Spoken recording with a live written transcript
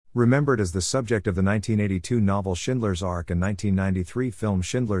Remembered as the subject of the 1982 novel Schindler's Ark and 1993 film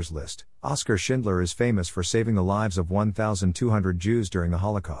Schindler's List, Oskar Schindler is famous for saving the lives of 1,200 Jews during the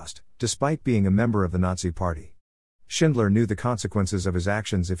Holocaust, despite being a member of the Nazi Party. Schindler knew the consequences of his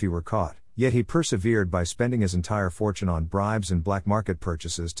actions if he were caught, yet he persevered by spending his entire fortune on bribes and black market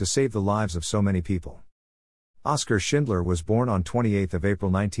purchases to save the lives of so many people. Oskar Schindler was born on 28 April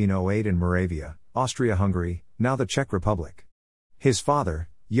 1908 in Moravia, Austria-Hungary, now the Czech Republic. His father,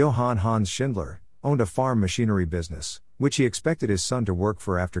 Johann Hans Schindler, owned a farm machinery business, which he expected his son to work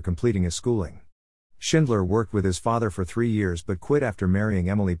for after completing his schooling. Schindler worked with his father for 3 years but quit after marrying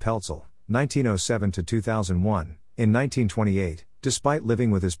Emily Pelzel, 1907–2001, in 1928, despite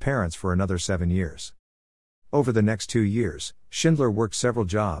living with his parents for another 7 years. Over the next 2 years, Schindler worked several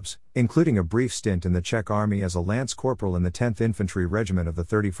jobs, including a brief stint in the Czech Army as a lance corporal in the 10th Infantry Regiment of the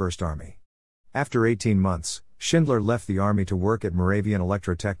 31st Army. After 18 months, Schindler left the army to work at Moravian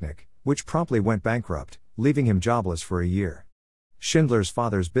Elektrotechnik, which promptly went bankrupt, leaving him jobless for a year. Schindler's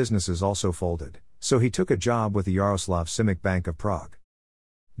father's businesses also folded, so he took a job with the Yaroslav Simic Bank of Prague.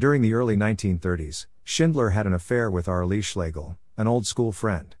 During the early 1930s, Schindler had an affair with Arlie Schlegel, an old school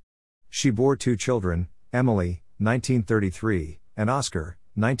friend. She bore 2 children, Emily, 1933, and Oskar,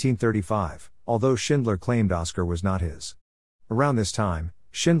 1935, although Schindler claimed Oskar was not his. Around this time,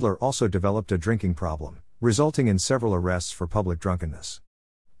 Schindler also developed a drinking problem, resulting in several arrests for public drunkenness.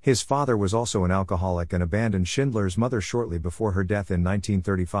 His father was also an alcoholic and abandoned Schindler's mother shortly before her death in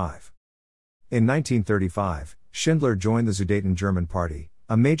 1935. In 1935, Schindler joined the Sudeten German Party,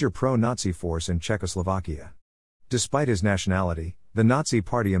 a major pro-Nazi force in Czechoslovakia. Despite his nationality, the Nazi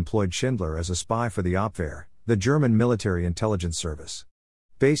Party employed Schindler as a spy for the Abwehr, the German military intelligence service.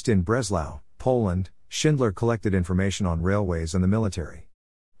 Based in Breslau, Poland, Schindler collected information on railways and the military.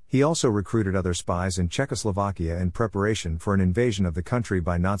 He also recruited other spies in Czechoslovakia in preparation for an invasion of the country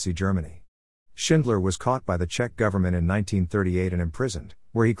by Nazi Germany. Schindler was caught by the Czech government in 1938 and imprisoned,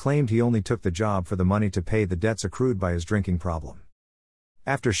 where he claimed he only took the job for the money to pay the debts accrued by his drinking problem.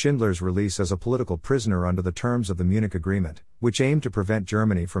 After Schindler's release as a political prisoner under the terms of the Munich Agreement, which aimed to prevent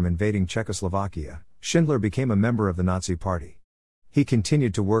Germany from invading Czechoslovakia, Schindler became a member of the Nazi Party. He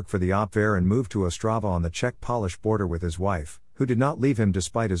continued to work for the Abwehr and moved to Ostrava on the Czech-Polish border with his wife, who did not leave him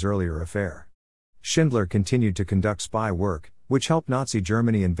despite his earlier affair. Schindler continued to conduct spy work, which helped Nazi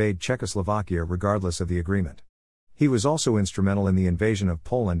Germany invade Czechoslovakia regardless of the agreement. He was also instrumental in the invasion of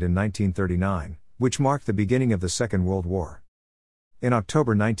Poland in 1939, which marked the beginning of the Second World War. In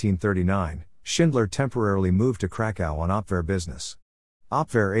October 1939, Schindler temporarily moved to Krakow on Abwehr business.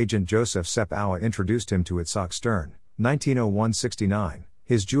 Abwehr agent Josef Sepp Auer introduced him to Itzhak Stern, 1901–69,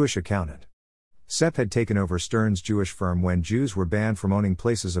 his Jewish accountant. Sepp had taken over Stern's Jewish firm when Jews were banned from owning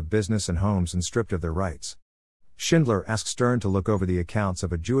places of business and homes and stripped of their rights. Schindler asked Stern to look over the accounts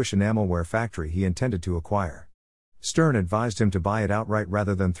of a Jewish enamelware factory he intended to acquire. Stern advised him to buy it outright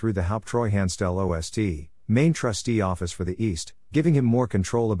rather than through the Haupttreuhandstelle OST, main trustee office for the East, giving him more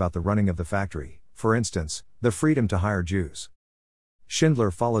control about the running of the factory, for instance, the freedom to hire Jews. Schindler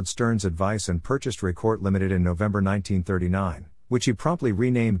followed Stern's advice and purchased Rekort Limited in November 1939, which he promptly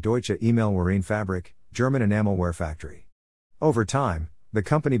renamed Deutsche Emelwarenfabrik, German enamelware factory. Over time, the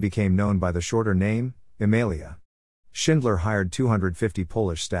company became known by the shorter name, Emalia. Schindler hired 250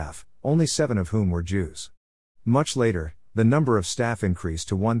 Polish staff, only 7 of whom were Jews. Much later, the number of staff increased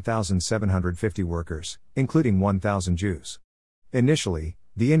to 1,750 workers, including 1,000 Jews. Initially,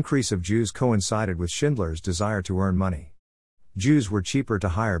 the increase of Jews coincided with Schindler's desire to earn money. Jews were cheaper to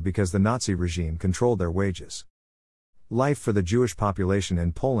hire because the Nazi regime controlled their wages. Life for the Jewish population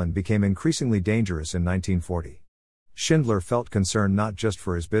in Poland became increasingly dangerous in 1940. Schindler felt concern not just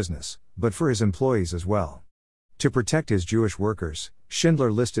for his business, but for his employees as well. To protect his Jewish workers,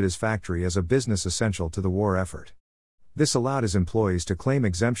 Schindler listed his factory as a business essential to the war effort. This allowed his employees to claim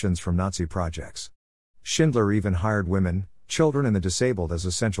exemptions from Nazi projects. Schindler even hired women, children and the disabled as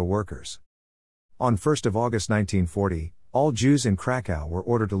essential workers. On 1 August 1940, all Jews in Krakow were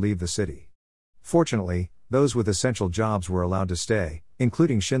ordered to leave the city. Fortunately, those with essential jobs were allowed to stay,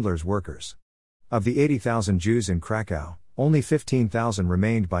 including Schindler's workers. Of the 80,000 Jews in Krakow, only 15,000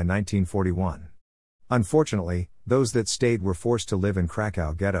 remained by 1941. Unfortunately, those that stayed were forced to live in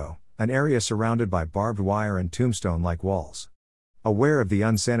Krakow Ghetto, an area surrounded by barbed wire and tombstone-like walls. Aware of the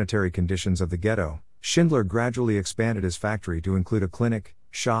unsanitary conditions of the ghetto, Schindler gradually expanded his factory to include a clinic,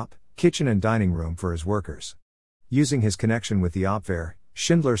 shop, kitchen and dining room for his workers. Using his connection with the Abwehr,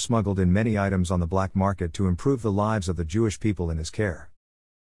 Schindler smuggled in many items on the black market to improve the lives of the Jewish people in his care.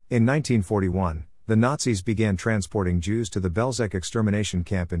 In 1941, the Nazis began transporting Jews to the Belzec extermination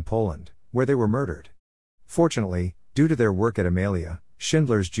camp in Poland, where they were murdered. Fortunately, due to their work at Emalia,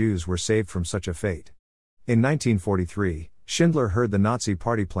 Schindler's Jews were saved from such a fate. In 1943, Schindler heard the Nazi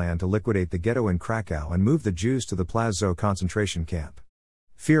Party plan to liquidate the ghetto in Krakow and move the Jews to the Plazzo concentration camp.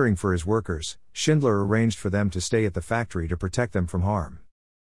 Fearing for his workers, Schindler arranged for them to stay at the factory to protect them from harm.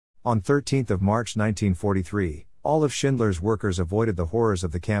 On 13 March 1943, all of Schindler's workers avoided the horrors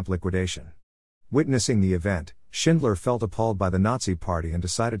of the camp liquidation. Witnessing the event, Schindler felt appalled by the Nazi Party and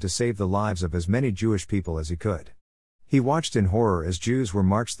decided to save the lives of as many Jewish people as he could. He watched in horror as Jews were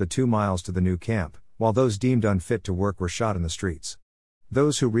marched the 2 miles to the new camp, while those deemed unfit to work were shot in the streets.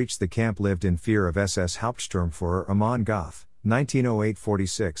 Those who reached the camp lived in fear of SS Hauptsturmführer Amon Goth,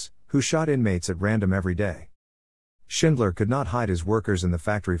 1908-46, who shot inmates at random every day. Schindler could not hide his workers in the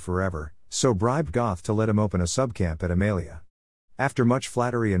factory forever, so bribed Goth to let him open a subcamp at Amelia. After much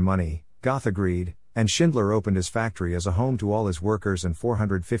flattery and money, Goth agreed, and Schindler opened his factory as a home to all his workers and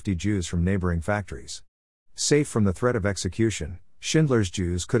 450 Jews from neighboring factories. Safe from the threat of execution, Schindler's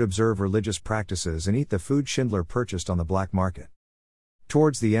Jews could observe religious practices and eat the food Schindler purchased on the black market.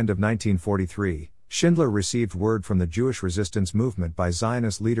 Towards the end of 1943, Schindler received word from the Jewish resistance movement by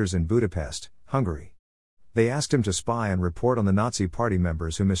Zionist leaders in Budapest, Hungary. They asked him to spy and report on the Nazi Party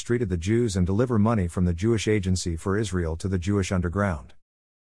members who mistreated the Jews and deliver money from the Jewish Agency for Israel to the Jewish underground.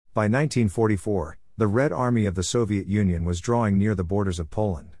 By 1944, the Red Army of the Soviet Union was drawing near the borders of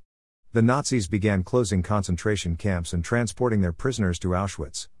Poland. The Nazis began closing concentration camps and transporting their prisoners to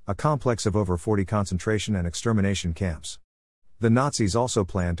Auschwitz, a complex of over 40 concentration and extermination camps. The Nazis also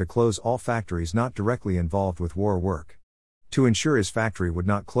planned to close all factories not directly involved with war work. To ensure his factory would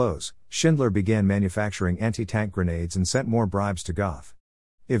not close, Schindler began manufacturing anti-tank grenades and sent more bribes to Goth.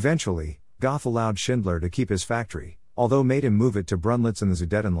 Eventually, Goth allowed Schindler to keep his factory, although made him move it to Brunlitz in the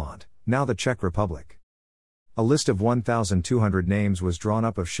Sudetenland, now the Czech Republic. A list of 1,200 names was drawn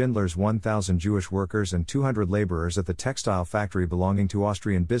up of Schindler's 1,000 Jewish workers and 200 laborers at the textile factory belonging to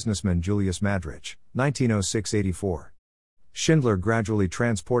Austrian businessman Julius Madrich, 1906-84. Schindler gradually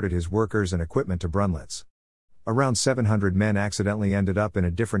transported his workers and equipment to Brunlitz. Around 700 men accidentally ended up in a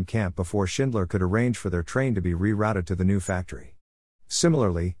different camp before Schindler could arrange for their train to be rerouted to the new factory.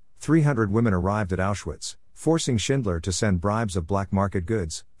 Similarly, 300 women arrived at Auschwitz, forcing Schindler to send bribes of black market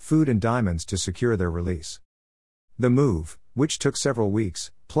goods, food and diamonds to secure their release. The move, which took several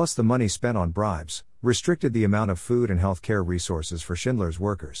weeks, plus the money spent on bribes, restricted the amount of food and health care resources for Schindler's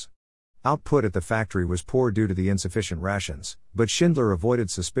workers. Output at the factory was poor due to the insufficient rations, but Schindler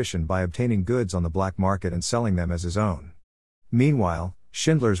avoided suspicion by obtaining goods on the black market and selling them as his own. Meanwhile,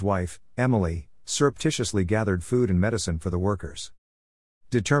 Schindler's wife, Emily, surreptitiously gathered food and medicine for the workers.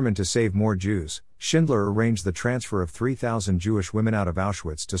 Determined to save more Jews, Schindler arranged the transfer of 3,000 Jewish women out of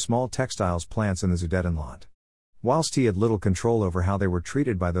Auschwitz to small textiles plants in the Sudetenland. Whilst he had little control over how they were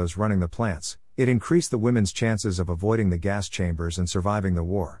treated by those running the plants, it increased the women's chances of avoiding the gas chambers and surviving the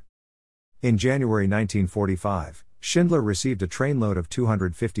war. In January 1945, Schindler received a trainload of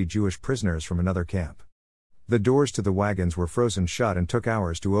 250 Jewish prisoners from another camp. The doors to the wagons were frozen shut and took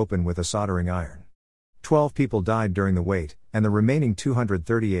hours to open with a soldering iron. 12 people died during the wait, and the remaining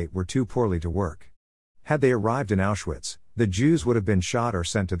 238 were too poorly to work. Had they arrived in Auschwitz, the Jews would have been shot or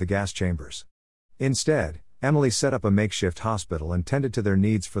sent to the gas chambers. Instead, Emily set up a makeshift hospital and tended to their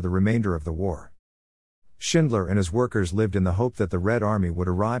needs for the remainder of the war. Schindler and his workers lived in the hope that the Red Army would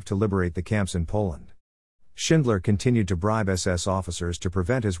arrive to liberate the camps in Poland. Schindler continued to bribe SS officers to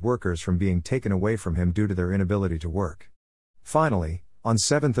prevent his workers from being taken away from him due to their inability to work. Finally, on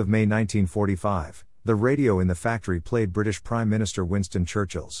 7 May 1945, the radio in the factory played British Prime Minister Winston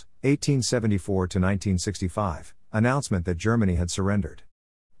Churchill's 1874-1965 announcement that Germany had surrendered.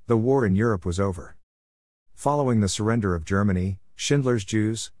 The war in Europe was over. Following the surrender of Germany, Schindler's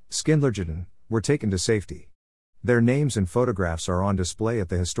Jews, Schindlerjuden, were taken to safety. Their names and photographs are on display at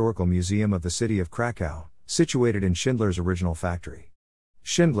the Historical Museum of the city of Krakow, situated in Schindler's original factory.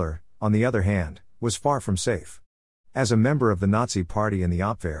 Schindler, on the other hand, was far from safe. As a member of the Nazi Party and the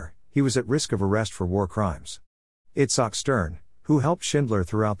Abwehr, he was at risk of arrest for war crimes. Itzhak Stern, who helped Schindler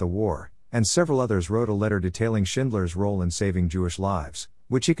throughout the war, and several others wrote a letter detailing Schindler's role in saving Jewish lives,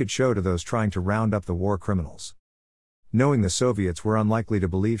 which he could show to those trying to round up the war criminals. Knowing the Soviets were unlikely to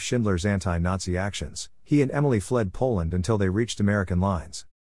believe Schindler's anti-Nazi actions, he and Emily fled Poland until they reached American lines.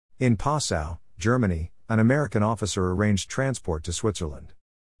 In Passau, Germany, an American officer arranged transport to Switzerland.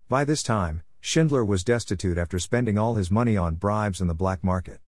 By this time, Schindler was destitute after spending all his money on bribes and the black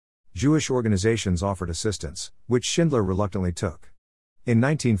market. Jewish organizations offered assistance, which Schindler reluctantly took. In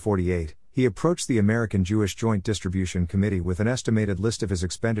 1948, he approached the American Jewish Joint Distribution Committee with an estimated list of his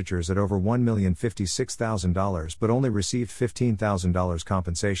expenditures at over $1,056,000 but only received $15,000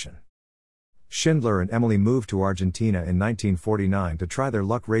 compensation. Schindler and Emily moved to Argentina in 1949 to try their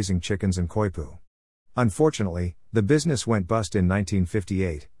luck raising chickens in Coypu. Unfortunately, the business went bust in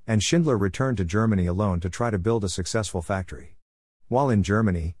 1958, and Schindler returned to Germany alone to try to build a successful factory. While in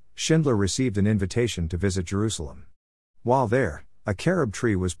Germany, Schindler received an invitation to visit Jerusalem. While there, a carob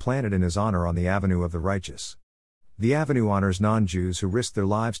tree was planted in his honor on the Avenue of the Righteous. The avenue honors non-Jews who risked their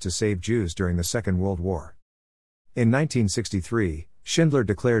lives to save Jews during the Second World War. In 1963, Schindler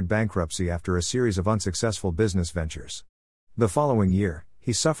declared bankruptcy after a series of unsuccessful business ventures. The following year,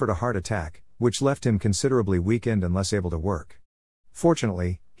 he suffered a heart attack, which left him considerably weakened and less able to work.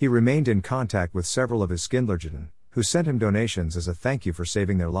 Fortunately, he remained in contact with several of his Schindlerjuden, who sent him donations as a thank you for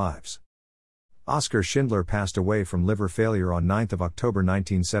saving their lives. Oskar Schindler passed away from liver failure on 9 October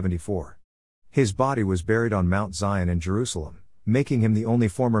 1974. His body was buried on Mount Zion in Jerusalem, making him the only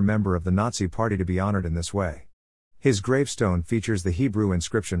former member of the Nazi Party to be honored in this way. His gravestone features the Hebrew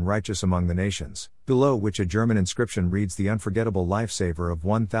inscription Righteous Among the Nations, below which a German inscription reads the unforgettable lifesaver of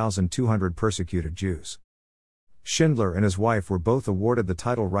 1,200 persecuted Jews. Schindler and his wife were both awarded the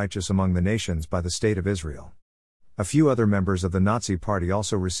title Righteous Among the Nations by the State of Israel. A few other members of the Nazi Party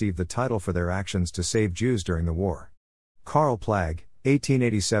also received the title for their actions to save Jews during the war. Karl Plagg,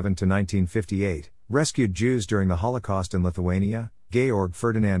 1887–1958, rescued Jews during the Holocaust in Lithuania. Georg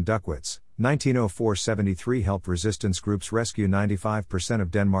Ferdinand Duckwitz, 1904–73, helped resistance groups rescue 95%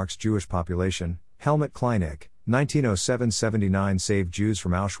 of Denmark's Jewish population. Helmut Kleineck, 1907–79, saved Jews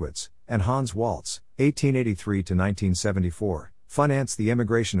from Auschwitz, and Hans Waltz, 1883–1974, financed the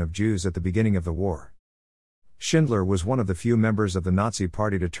immigration of Jews at the beginning of the war. Schindler was one of the few members of the Nazi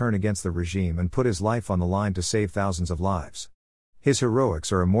Party to turn against the regime and put his life on the line to save thousands of lives. His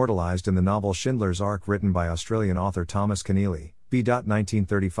heroics are immortalized in the novel Schindler's Ark, written by Australian author Thomas Keneally, B.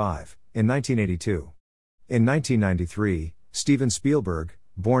 1935, in 1982. In 1993, Steven Spielberg,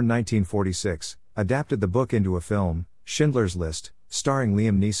 born 1946, adapted the book into a film, Schindler's List, starring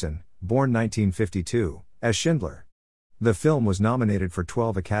Liam Neeson, born 1952, as Schindler. The film was nominated for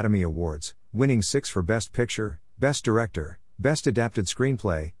 12 Academy Awards, winning 6 for Best Picture, Best Director, Best Adapted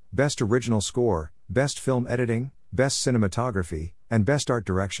Screenplay, Best Original Score, Best Film Editing, Best Cinematography, and Best Art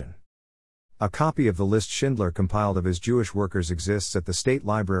Direction. A copy of the list Schindler compiled of his Jewish workers exists at the State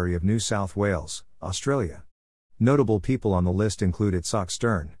Library of New South Wales, Australia. Notable people on the list include Itzhak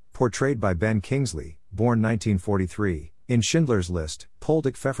Stern, portrayed by Ben Kingsley, born 1943, in Schindler's List;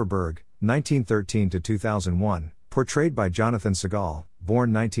 Poldek Pfefferberg, 1913–2001, portrayed by Jonathan Segal,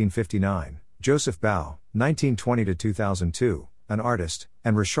 born 1959, Joseph Bau, 1920–2002, an artist,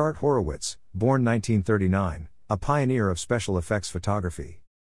 and Richard Horowitz, born 1939, a pioneer of special effects photography.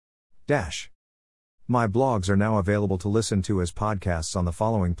 My blogs are now available to listen to as podcasts on the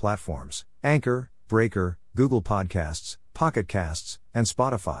following platforms: Anchor, Breaker, Google Podcasts, Pocket Casts, and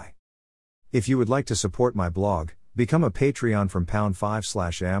Spotify. If you would like to support my blog, become a Patreon from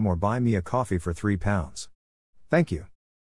 £5/m or buy me a coffee for £3. Thank you.